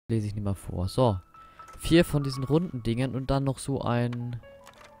lese ich nicht mal vor. So. 4 von diesen runden Dingen und dann noch so ein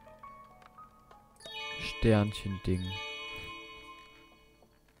Sternchen-Ding.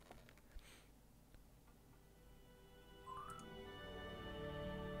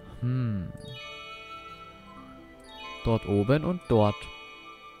 Dort oben und dort.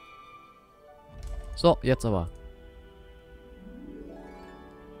 So, jetzt aber.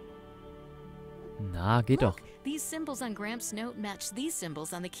 Na, geht doch. These symbols on Gramps' note match these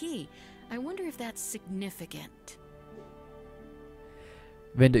symbols on the key. I wonder if that's significant.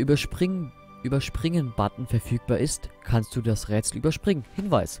 Wenn der Überspringen-Button verfügbar ist, kannst du das Rätsel überspringen.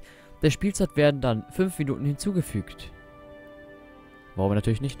 Hinweis. Der Spielzeit werden dann 5 Minuten hinzugefügt. Wollen wir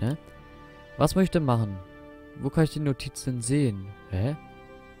natürlich nicht, ne? Was möchte ich denn machen? Wo kann ich die Notizen sehen? Hä?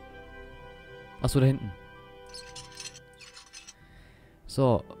 Achso, da hinten.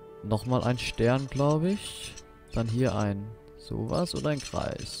 So, nochmal ein Stern, glaube ich. Dann hier ein sowas oder ein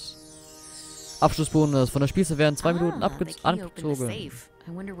Kreis. Abschlussbonus. Von der Spielzeit werden 2 Minuten abgezogen.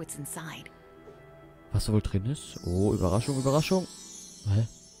 Was da wohl drin ist? Oh, Überraschung, Überraschung. Hä?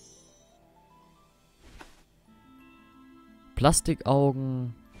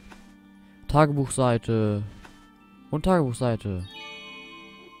 Plastikaugen. Tagebuchseite. Und Tagebuchseite.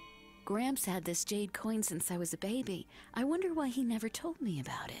 Gramps had this jade coin since I was a baby. I wonder why he never told me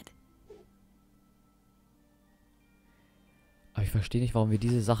about it. Aber ich verstehe nicht, warum wir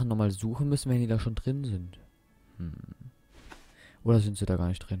diese Sachen nochmal suchen müssen, wenn die da schon drin sind. Oder sind sie da gar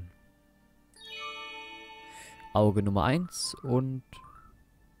nicht drin? Auge Nummer 1 und...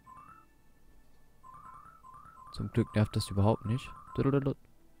 Zum Glück nervt das überhaupt nicht.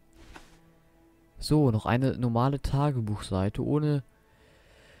 So, noch eine normale Tagebuchseite ohne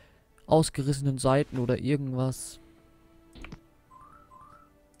ausgerissenen Seiten oder irgendwas.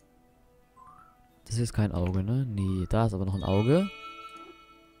 Das ist kein Auge, ne? Nee, da ist aber noch ein Auge.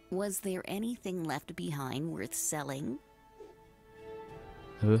 Was there anything left behind worth selling?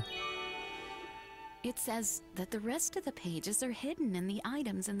 Hä? It says that the rest of the pages are hidden in the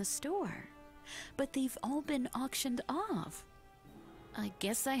items in the store. But they've all been auctioned off. I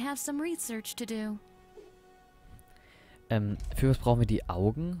guess I have some research to do. Für was brauchen wir die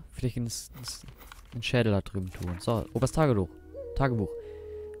Augen? Vielleicht einen Schädel da drüben tun. So, Opas Tagebuch.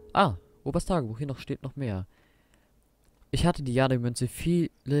 Ah, Opas Tagebuch. Hier steht noch mehr. Ich hatte die Jade-Münze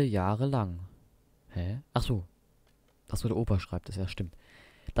viele Jahre lang. Hä? Ach so. Achso, der Opa schreibt es. Ja, stimmt.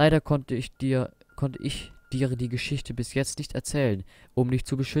 Leider konnte ich dir die Geschichte bis jetzt nicht erzählen, um dich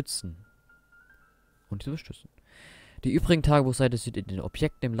zu beschützen. Die übrigen Tagebuchseiten sind in den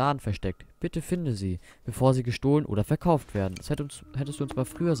Objekten im Laden versteckt. Bitte finde sie, bevor sie gestohlen oder verkauft werden. Das hättest du uns mal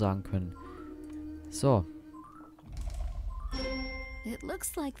früher sagen können. So. It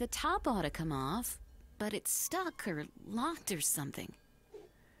looks like the top ought to come off, but it's stuck or locked or something.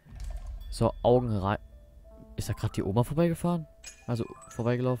 So, Augen rein. Ist da gerade die Oma vorbeigefahren? Also,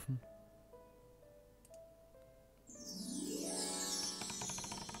 vorbeigelaufen?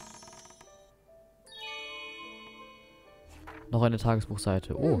 Noch eine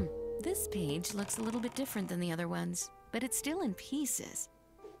Tagesbuchseite. Oh. This page looks a little bit different than the other ones, but it's still in pieces.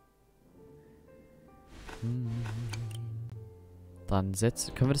 Dann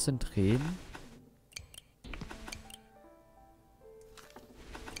können wir das denn drehen?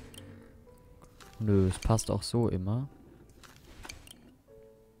 Nö, es passt auch so immer.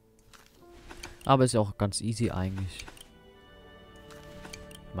 Aber ist ja auch ganz easy eigentlich.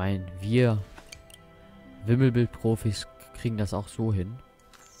 Ich meine, wir Wimmelbild-Profis kriegen das auch so hin.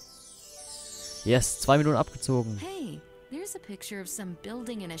 Yes, 2 Minuten abgezogen. Hey, there's a picture of some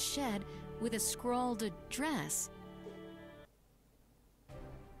building in a shed with a scrawled address.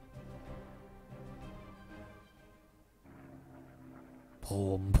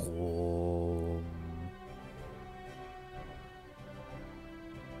 Brumm, brumm.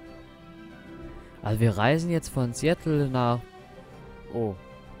 Also wir reisen jetzt von Seattle nach... Oh.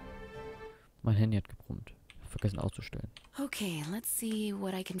 Mein Handy hat gebrummt. Vergessen auszustellen. Okay, let's see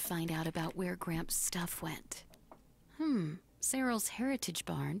what I can find out about where Gramps' stuff went. Cyril's heritage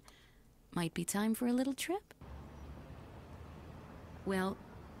barn. Might be time for a little trip. Well,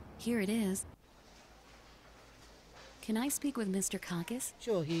 here it is. Can I speak with Mr. Caucus?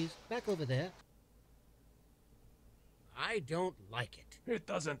 Sure, he's back over there. I don't like it. It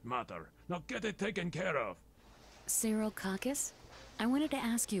doesn't matter. Now get it taken care of. Cyril Caucus? I wanted to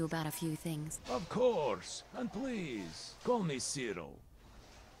ask you about a few things. Of course. And please, call me Cyril.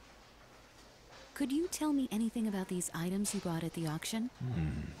 Could you tell me anything about these items you bought at the auction?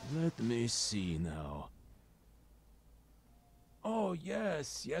 Let me see now. Oh,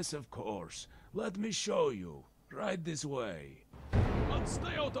 yes, of course. Let me show you. Right this way. And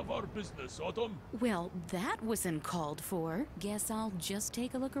stay out of our business, Autumn. Well, that wasn't called for. Guess I'll just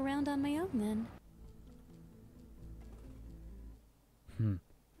take a look around on my own then.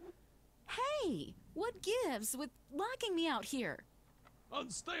 Hey, what gives with locking me out here?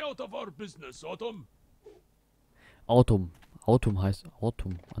 And stay out of our business, Autumn. Autumn. Autumn heißt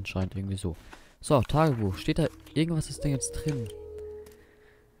Autumn anscheinend irgendwie so. So, Tagebuch. Steht da irgendwas, ist denn jetzt drin?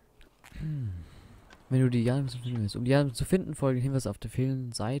 Wenn du die Jahre finden willst. Um die Jahre zu finden, folgen Hinweise auf den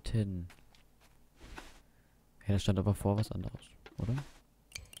fehlenden Seiten. Ja, da stand aber vor was anderes, oder?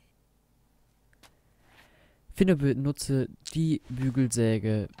 Finde, benutze die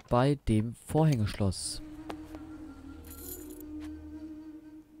Bügelsäge bei dem Vorhängeschloss.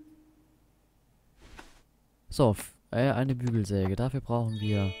 So, eine Bügelsäge. Dafür brauchen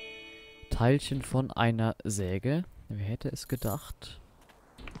wir Teilchen von einer Säge. Wer hätte es gedacht?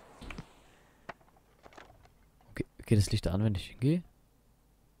 Okay, geht das Licht an, wenn ich hingehe?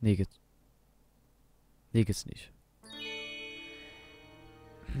 Nee, geht's. Nee, geht's nicht.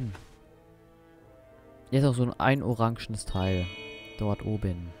 Jetzt auch so ein orangenes Teil. Dort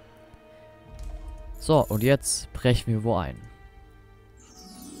oben. So, und jetzt brechen wir wo ein.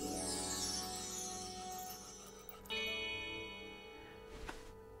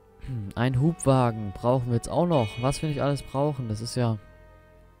 Ein Hubwagen brauchen wir jetzt auch noch. Was wir nicht alles brauchen, das ist ja...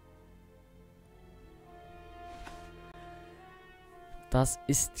 Das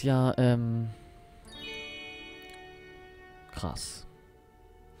ist ja, krass.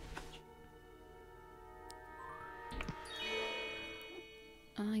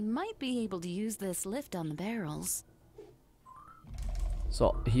 I might be able to use this lift on the barrels.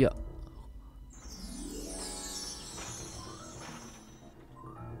 So, hier.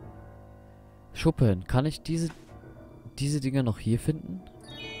 Schuppen. Kann ich diese Dinger noch hier finden?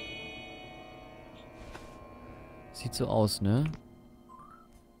 Sieht so aus, ne?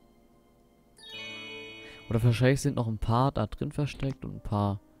 Oder wahrscheinlich sind noch ein paar da drin versteckt und ein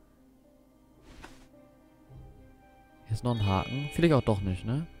paar... Hier ist noch ein Haken. Vielleicht auch doch nicht,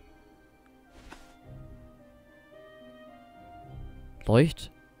 ne?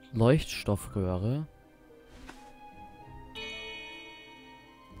 Leuchtstoffröhre.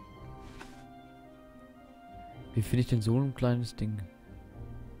 Wie finde ich denn so ein kleines Ding?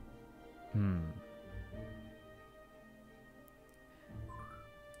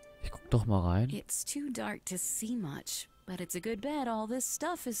 Ich guck doch mal rein. It's too dark to see much, but it's a good bet all this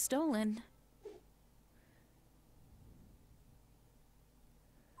stuff is stolen.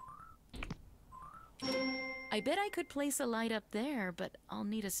 I bet I could place a light up there, but I'll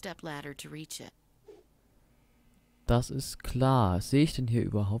need a stepladder to reach it. Das ist klar. Sehe ich denn hier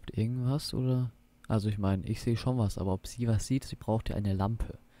überhaupt irgendwas, oder? Also ich meine, ich sehe schon was, aber ob sie was sieht, sie braucht ja eine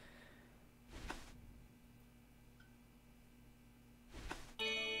Lampe.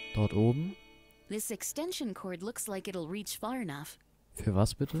 Dort oben. This extension cord looks like it'll reach far enough. Für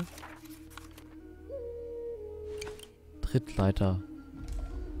was bitte? Trittleiter.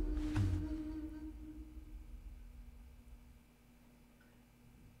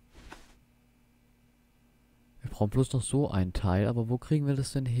 Wir brauchen bloß noch so ein Teil, aber wo kriegen wir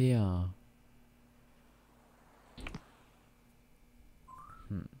das denn her?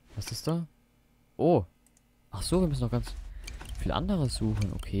 Was ist da? Oh. Ach so, wir müssen noch ganz viel anderes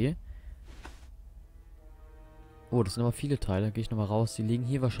suchen. Okay. Oh, das sind aber viele Teile. Gehe ich nochmal raus. Die liegen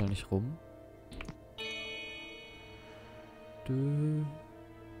hier wahrscheinlich rum.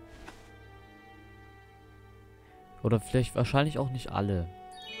 Oder vielleicht wahrscheinlich auch nicht alle.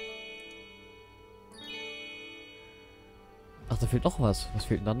 Ach, da fehlt noch was. Was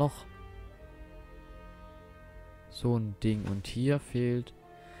fehlt denn da noch? So ein Ding. Und hier fehlt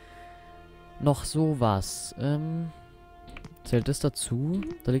noch sowas. Zählt das dazu?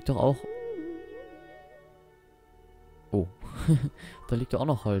 Da liegt doch auch... Oh. Da liegt doch auch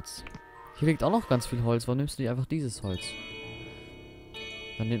noch Holz. Hier liegt auch noch ganz viel Holz. Warum nimmst du nicht einfach dieses Holz?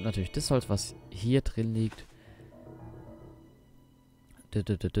 Man nimmt natürlich das Holz, was hier drin liegt.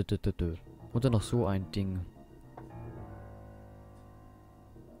 Und dann noch so ein Ding.